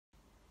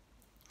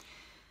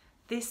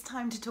This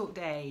Time to Talk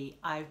day,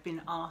 I've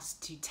been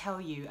asked to tell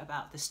you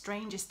about the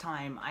strangest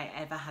time I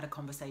ever had a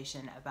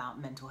conversation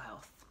about mental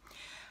health.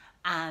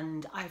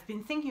 And I've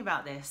been thinking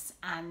about this,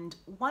 and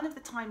one of the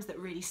times that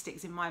really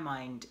sticks in my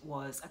mind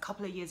was a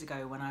couple of years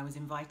ago when I was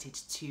invited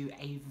to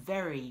a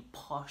very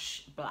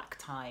posh black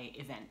tie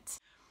event.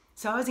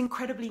 So I was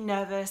incredibly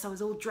nervous, I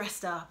was all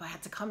dressed up, I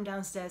had to come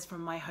downstairs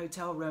from my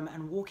hotel room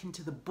and walk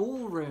into the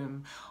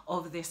ballroom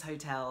of this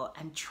hotel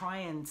and try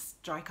and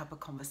strike up a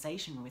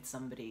conversation with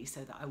somebody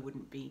so that I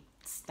wouldn't be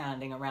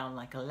standing around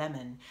like a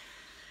lemon.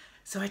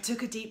 So I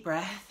took a deep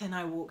breath and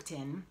I walked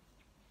in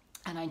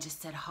and I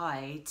just said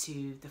hi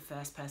to the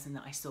first person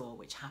that I saw,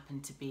 which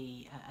happened to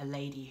be a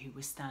lady who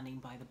was standing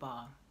by the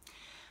bar.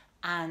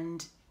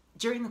 And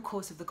during the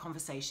course of the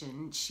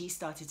conversation, she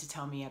started to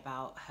tell me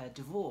about her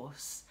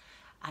divorce.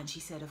 And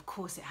she said, of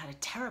course, it had a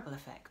terrible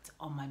effect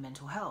on my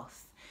mental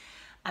health.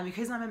 And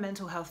because I'm a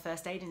mental health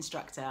first aid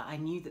instructor, I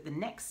knew that the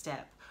next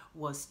step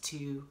was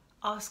to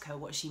ask her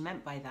what she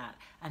meant by that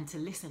and to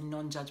listen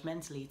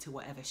non-judgmentally to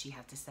whatever she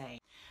had to say.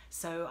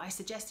 So I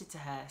suggested to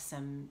her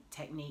some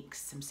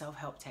techniques, some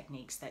self-help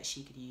techniques that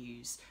she could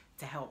use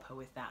to help her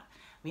with that.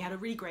 We had a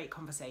really great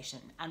conversation.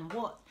 And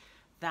what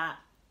that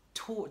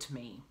taught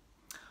me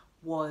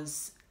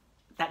was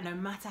that no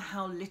matter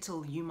how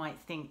little you might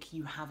think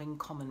you have in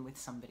common with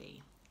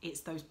somebody,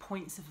 it's those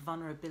points of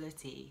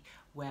vulnerability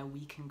where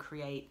we can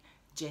create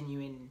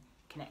genuine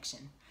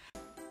connection.